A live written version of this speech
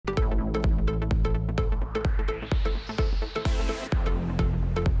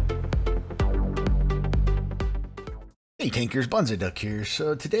Hey Tankers, Bonsai Duck here.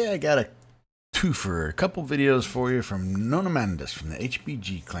 So today I got a twofer, a couple videos for you from Nona Mandus from the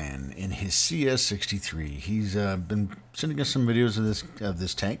HBG clan in his CS63. He's been sending us some videos of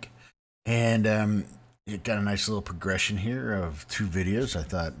this tank, and it got a nice little progression here of two videos. I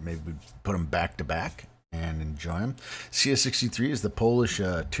thought maybe we'd put them back to back and enjoy them. CS63 is the Polish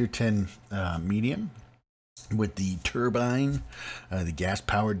tier 10 medium with the turbine, the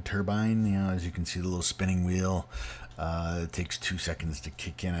gas-powered turbine. You know, as you can see, the little spinning wheel. It takes 2 seconds to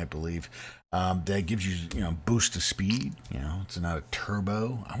kick in, I believe. That gives you, boost of speed. You know, it's not a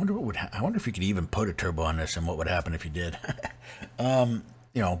turbo. I wonder what would. I wonder if you could even put a turbo on this, and what would happen if you did. Once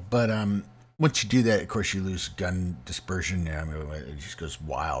you do that, of course, you lose gun dispersion. I mean, it just goes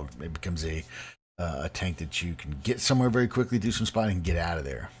wild. It becomes a tank that you can get somewhere very quickly, do some spotting, and get out of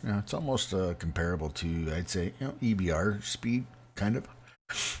there. You know, it's almost comparable to, I'd say, EBR speed, kind of.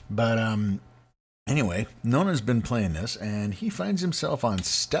 But anyway, Nona's been playing this, and he finds himself on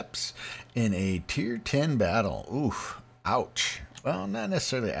steps in a tier 10 battle. Oof, ouch. Well, not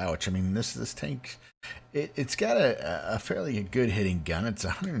necessarily ouch. I mean, this tank, it's got a fairly good hitting gun. It's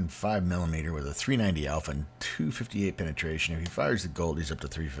 105 millimeter with a 390 alpha and 258 penetration. If he fires the gold, he's up to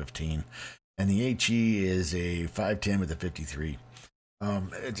 315. And the HE is a 510 with a 53.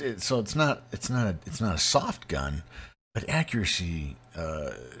 So it's not a soft gun, but accuracy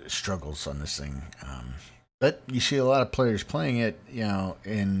struggles on this thing. But you see a lot of players playing it,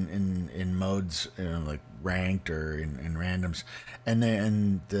 in modes, like ranked or in randoms.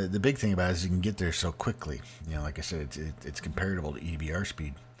 And the big thing about it is you can get there so quickly. Like I said, it's comparable to EBR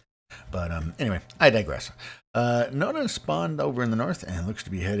speed. But anyway, I digress. Nona spawned over in the north and looks to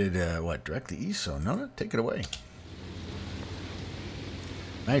be headed, directly east. So Nona, take it away.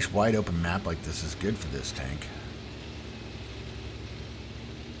 Nice wide open map like this is good for this tank.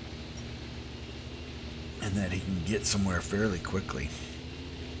 And that he can get somewhere fairly quickly.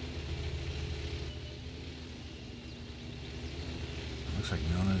 Looks like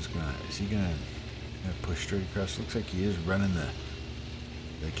Nona's is he gonna push straight across? Looks like he is running the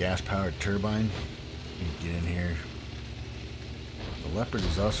gas-powered turbine. You can get in here. The Leopard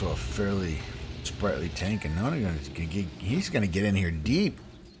is also a fairly sprightly tank, and he's gonna get in here deep.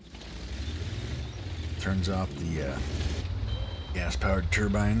 Turns off the gas-powered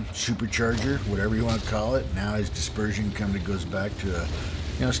turbine, supercharger, whatever you want to call it. Now his dispersion goes back to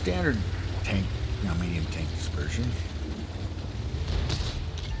a standard tank, medium tank dispersion.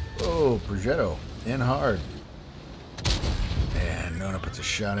 Oh, Progetto in hard. And Nona puts a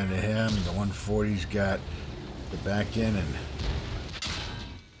shot into him. The 140's got the back end, and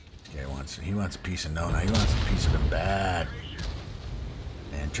this guy wants a piece of Nona. He wants a piece of him bad.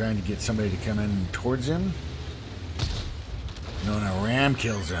 And trying to get somebody to come in towards him. Nona ram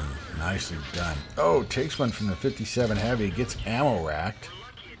kills him. Nicely done. Oh, takes one from the 57 heavy. Gets ammo racked.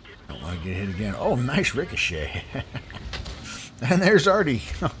 Don't want to get hit again. Oh, nice ricochet. And there's Artie.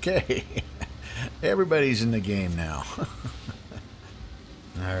 Okay. Everybody's in the game now.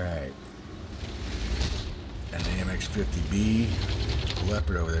 Alright. And the MX-50B.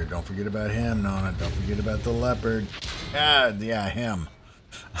 Leopard over there. Don't forget about him, Nona. Don't forget about the Leopard. Yeah, him.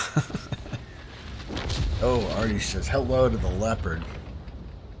 Oh, Artie says hello to the Leopard.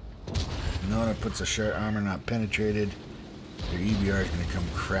 Nona puts a short armor not penetrated. Their EBR is going to come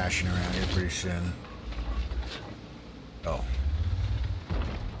crashing around here pretty soon. Oh.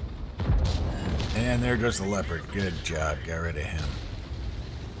 And there goes the Leopard. Good job. Got rid of him.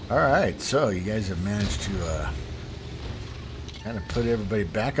 Alright, so you guys have managed to kind of put everybody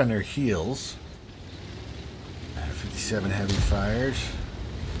back on their heels. 57 heavy fires.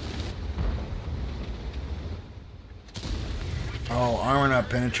 Oh, armor not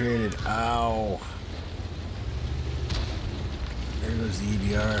penetrated. Ow. There goes the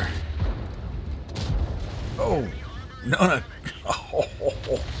EBR. Oh, no. Oh,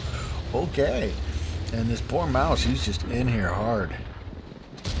 okay. And this poor mouse, he's just in here hard.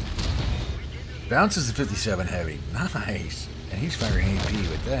 Bounces the 57 heavy. Nice. And he's firing AP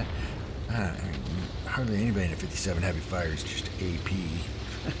with that. Hardly anybody in a 57 heavy fires just AP.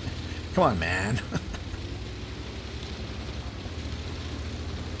 Come on, man.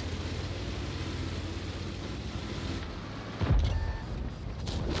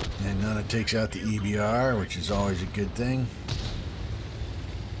 And Nona takes out the EBR, which is always a good thing.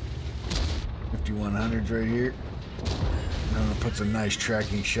 5100s right here. Nona puts a nice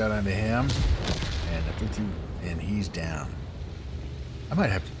tracking shot onto him. And the 50, and he's down. I might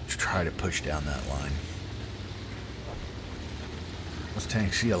have to try to push down that line. Those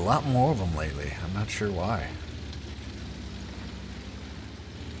tanks, see a lot more of them lately. I'm not sure why.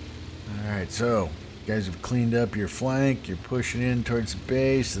 Alright, so You guys have cleaned up your flank. You're pushing in towards the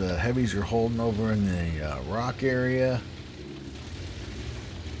base. The heavies are holding over in the rock area.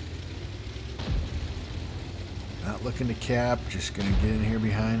 Not looking to cap. Just going to get in here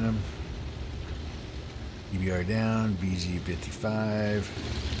behind them. EBR down. BZ 55.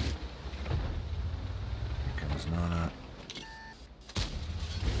 Here comes Nona.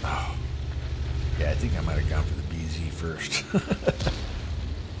 Oh. Yeah, I think I might have gone for the BZ first.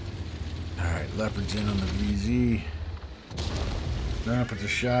 Alright, Leopard's in on the BZ. Nona puts a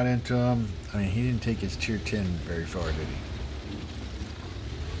shot into him. I mean, he didn't take his tier 10 very far, did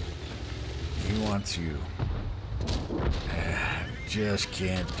he? He wants you. Just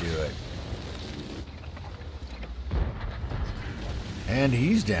can't do it. And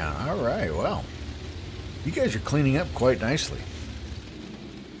he's down. Alright, well. You guys are cleaning up quite nicely.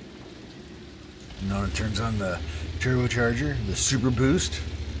 Nona turns on the turbocharger, the super boost.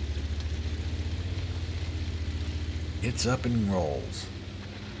 It's up and rolls.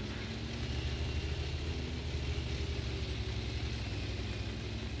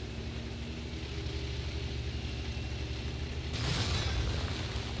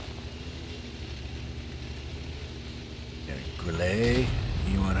 Got a Goulet,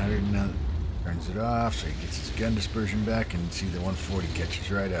 E100 now turns it off, so he gets his gun dispersion back, and see the 140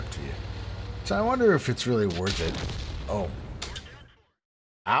 catches right up to you. So I wonder if it's really worth it. Oh.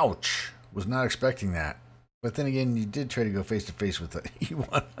 Ouch. Was not expecting that. But then again, you did try to go face-to-face with the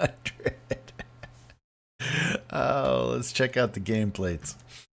E100. Oh, let's check out the game plates.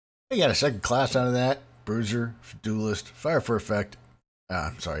 We got a second class out of that. Bruiser, Duelist, Fire for Effect.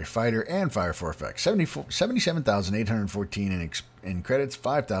 Fighter and Fire for Effect. 77,814 in credits,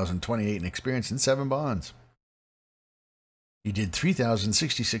 5,028 in experience, and 7 bonds. You did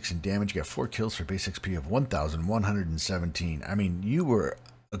 3,066 in damage. You got 4 kills for base XP of 1,117. I mean, you were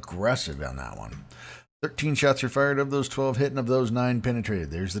aggressive on that one. 13 shots were fired. Of those 12 hit, and of those 9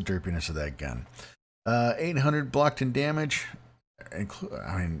 penetrated. There's the derpiness of that gun. 800 blocked in damage. I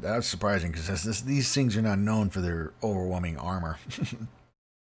mean, that's surprising because these things are not known for their overwhelming armor.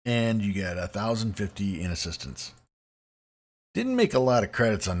 And you got 1,050 in assistance. Didn't make a lot of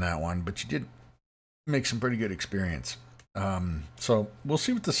credits on that one, but you did make some pretty good experience. So we'll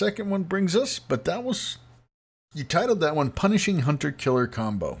see what the second one brings us, but that was, you titled that one Punishing Hunter Killer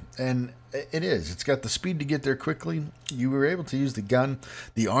Combo, and it is. It's got the speed to get there quickly. You were able to use the gun.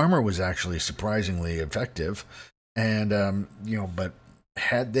 The armor was actually surprisingly effective, and but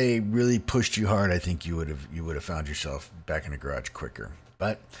had they really pushed you hard, I think you would have found yourself back in the garage quicker.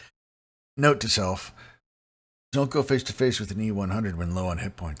 But note to self: don't go face to face with an E100 when low on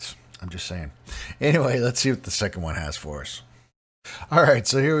hit points. I'm just saying. Anyway, let's see what the second one has for us. All right,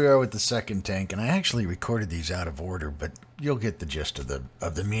 so here we are with the second tank, and I actually recorded these out of order, but you'll get the gist of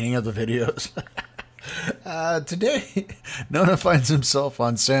the meaning of the videos. Today, Nona finds himself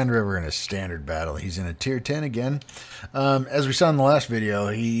on Sand River in a standard battle. He's in a tier 10 again. As we saw in the last video,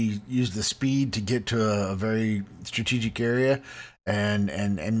 he used the speed to get to a very strategic area,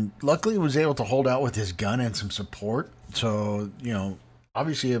 and luckily was able to hold out with his gun and some support. So,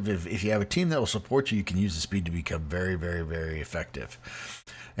 obviously, if you have a team that will support you, you can use the speed to become very, very, very effective.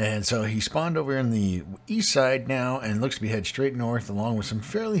 And so he spawned over in the east side now and looks to be head straight north along with some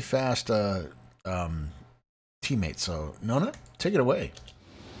fairly fast teammates. So, Nona, take it away.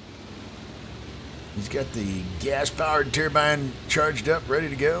 He's got the gas-powered turbine charged up, ready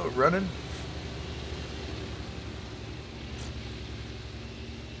to go, running.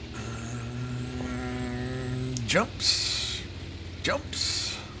 Jumps.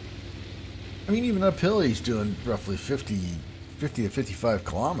 I mean, even uphill, he's doing roughly 50 to 55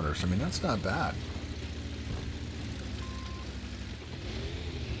 kilometers. I mean, that's not bad.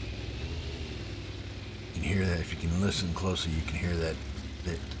 You can hear that. If you can listen closely, you can hear that,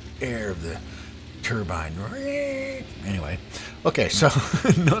 the air of the turbine. Anyway, okay, so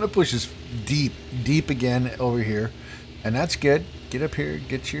Nona pushes deep again over here, and that's good. Get up here,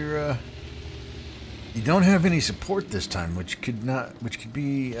 get your... You don't have any support this time, which could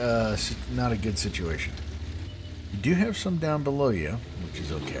be not a good situation. You do have some down below you, which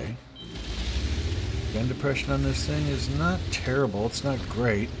is okay. Gun depression on this thing is not terrible. It's not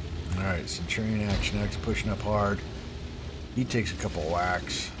great. All right, Centurion Action X pushing up hard. He takes a couple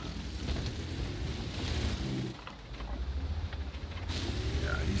whacks.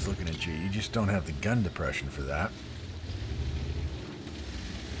 Yeah, he's looking at you. You just don't have the gun depression for that.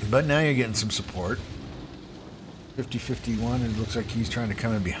 But now you're getting some support. 50-51, it looks like he's trying to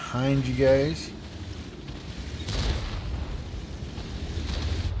come in behind you guys.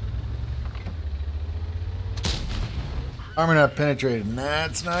 Armor not penetrated.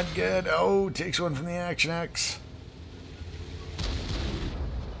 That's not good. Oh, takes one from the Action X.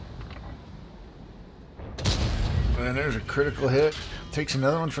 And there's a critical hit. Takes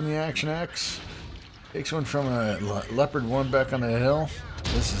another one from the Action X. Takes one from a Leopard 1 back on the hill.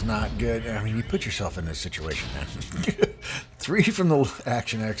 This is not good. I mean, you put yourself in this situation, man. 3 from the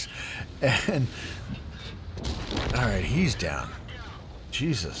Action X. And... alright, he's down.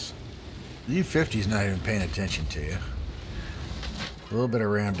 Jesus. The E-50's not even paying attention to you. A little bit of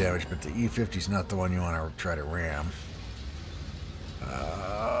ram damage, but the E-50's not the one you want to try to ram.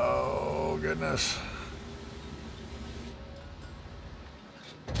 Oh, goodness.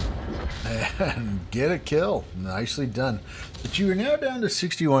 And get a kill. Nicely done. But you are now down to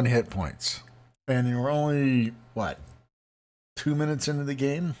 61 hit points. And you were only, what, 2 minutes into the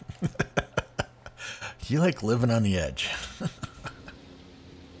game? You like living on the edge.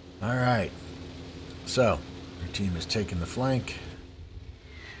 Alright. So, your team is taking the flank.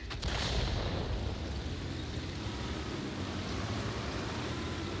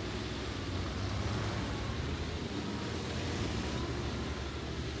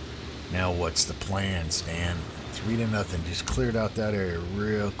 Now what's the plan, Stan? 3-0. Just cleared out that area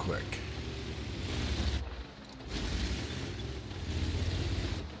real quick.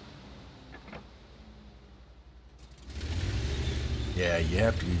 Yeah, you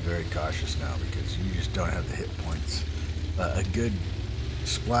have to be very cautious now because you just don't have the hit points. A good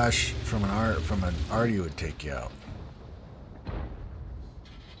splash from an arty would take you out.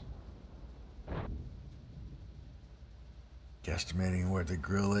 Guesstimating where the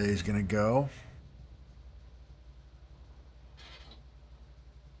grill A is going to go.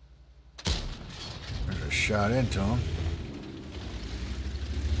 There's a shot into him.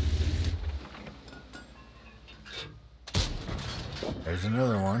 There's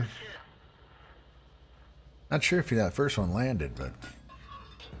another one. Not sure if that first one landed, but...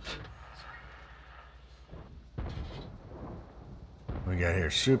 we got here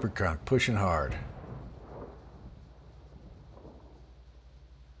Super Crunk pushing hard.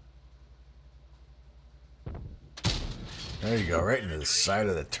 There you go, right into the side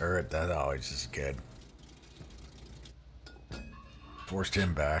of the turret. That always is good. Forced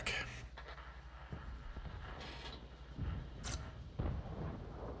him back.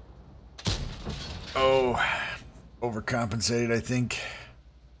 Oh, overcompensated, I think.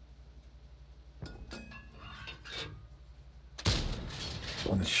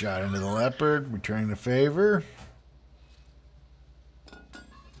 One shot into the Leopard, returning the favor.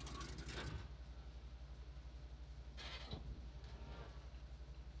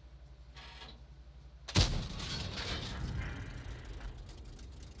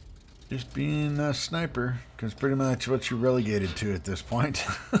 Just being a sniper, because pretty much what you're relegated to at this point.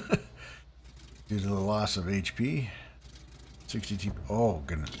 Due to the loss of HP. 60 TP. Oh,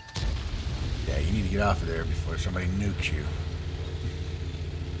 goodness. Yeah, you need to get off of there before somebody nukes you.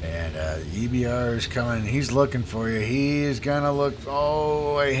 And the EBR is coming. He's looking for you. He is going to look.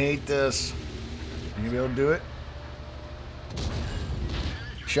 Oh, I hate this. You gonna be able to do it?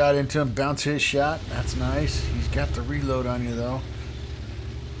 Shot into him. Bounce his shot. That's nice. He's got the reload on you, though.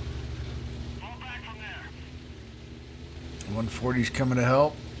 140's coming to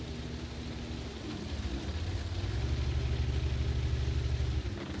help.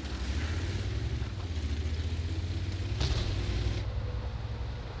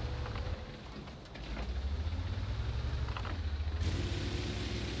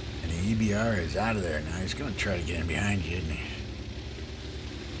 And the EBR is out of there now. He's going to try to get in behind you, isn't he?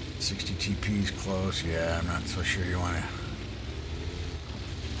 60 TP's close. Yeah, I'm not so sure you want to...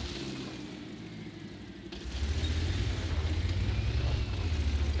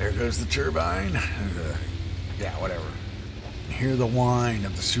 There goes the turbine. Yeah, whatever. Hear the whine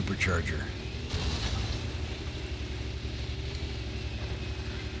of the supercharger.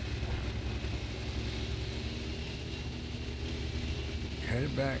 You're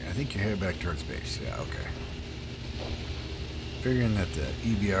headed back? I think you're headed back towards base. Yeah, okay. Figuring that the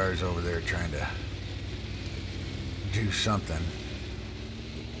EBR is over there trying to do something.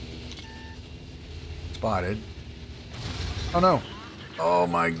 Spotted. Oh no. Oh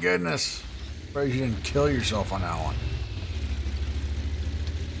my goodness. Surprised you didn't kill yourself on that one.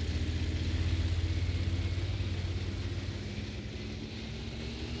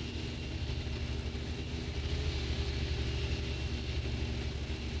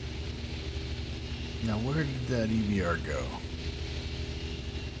 Now where did that EBR go?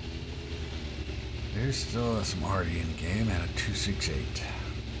 There's still some arty in game and a 268.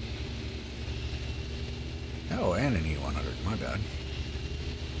 Oh, and an E100. My bad.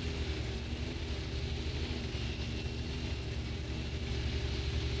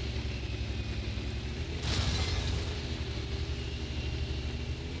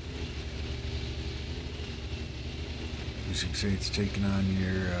 268's taking on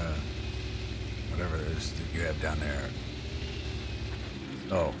your, whatever it is that you have down there.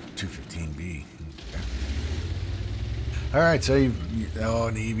 Oh, 215B. Okay. All right, so oh,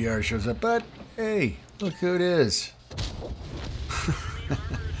 and the EBR shows up, but hey, look who it is.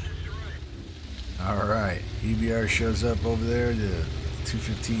 All right, EBR shows up over there, the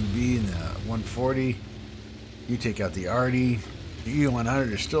 215B and the 140. You take out the Artie. The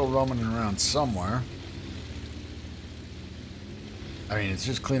E100 is still roaming around somewhere. I mean, it's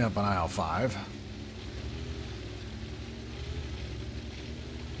just clean up on aisle 5.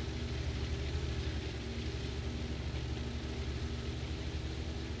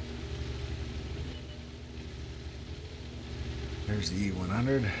 There's the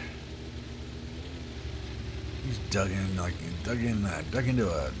E100. He's dug into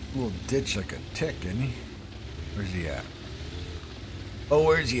a little ditch like a tick, isn't he? Where's he at? Oh,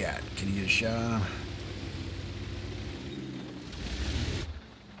 where's he at? Can you get a shot on him?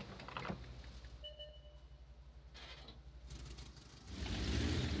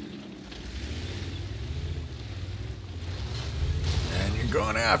 And you're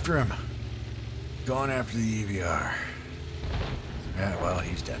going after him. Going after the EVR. Yeah, well,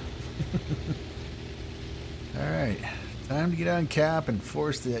 he's dead. Alright, time to get on cap and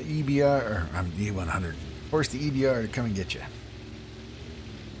force the EBR, or I'm E100, force the EBR to come and get you.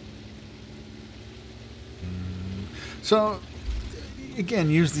 So, again,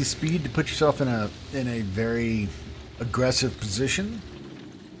 use the speed to put yourself in a very aggressive position.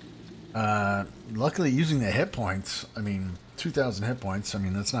 Luckily, using the hit points, I mean, 2,000 hit points, I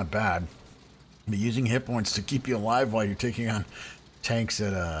mean, that's not bad. But using hit points to keep you alive while you're taking on tanks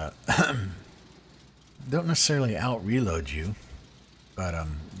that don't necessarily out-reload you, but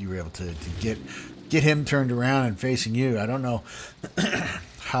you were able to get him turned around and facing you. I don't know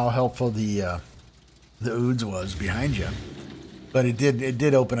how helpful the Oods was behind you, but it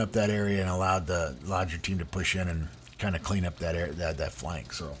did open up that area and allowed your team to push in and kind of clean up that area, that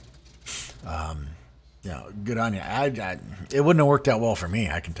flank. So, you know, good on you. It wouldn't have worked out well for me,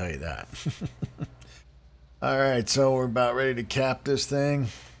 I can tell you that. All right, so we're about ready to cap this thing.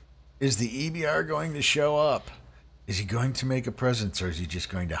 Is the EBR going to show up? Is he going to make a presence, or is he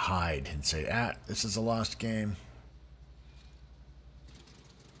just going to hide and say, this is a lost game?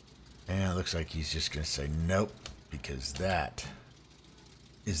 And it looks like he's just going to say nope, because that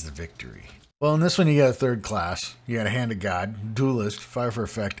is the victory. Well, in this one, you got a third class. You got a Hand of God, Duelist, Fire for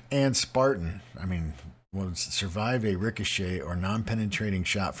Effect, and Spartan. I mean, survive a ricochet or non-penetrating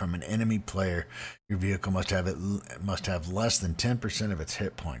shot from an enemy player. Your vehicle must have less than 10% of its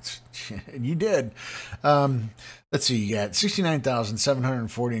hit points. And you did. Let's see. You got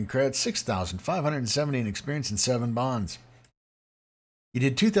 69,740 in credits, 6,570 in experience, and 7 bonds. You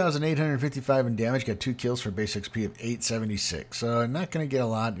did 2,855 in damage. Got 2 kills for a base XP of 876. So not going to get a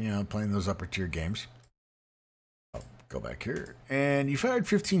lot, you know, playing those upper tier games. Go back here, and you fired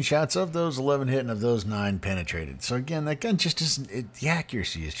 15 shots. Of those, 11 hit, and of those, 9 penetrated. So again, that gun just isn't, the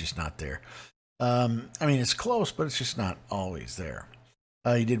accuracy is just not there. I mean, it's close, but it's just not always there.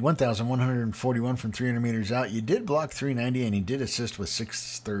 You did 1,141 from 300 meters out. You did block 390, and you did assist with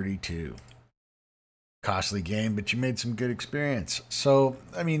 632. Costly game, but you made some good experience. So,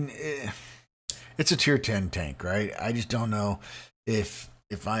 I mean, it's a tier 10 tank, right? I just don't know if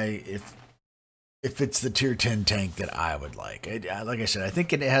it's the tier 10 tank that I would like. Like I said, I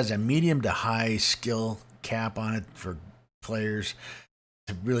think it has a medium to high skill cap on it for players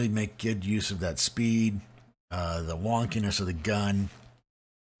to really make good use of that speed, the wonkiness of the gun,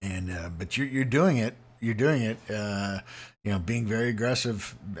 and but you're doing it. You're doing it. You know, being very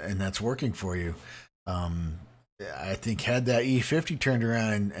aggressive, and that's working for you. I think had that E50 turned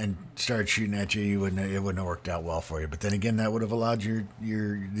around and started shooting at you, it wouldn't have worked out well for you. But then again, that would have allowed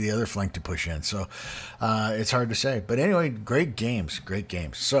the other flank to push in. So it's hard to say. But anyway, great games.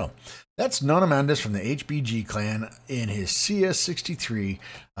 So that's Nonamandas from the HBG clan in his CS63.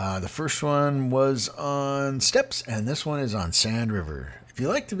 The first one was on Steps, and this one is on Sand River. If you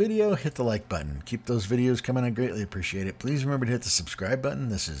liked the video, hit the like button. Keep those videos coming. I greatly appreciate it. Please remember to hit the subscribe button.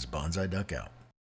 This is Bonsai Duck out.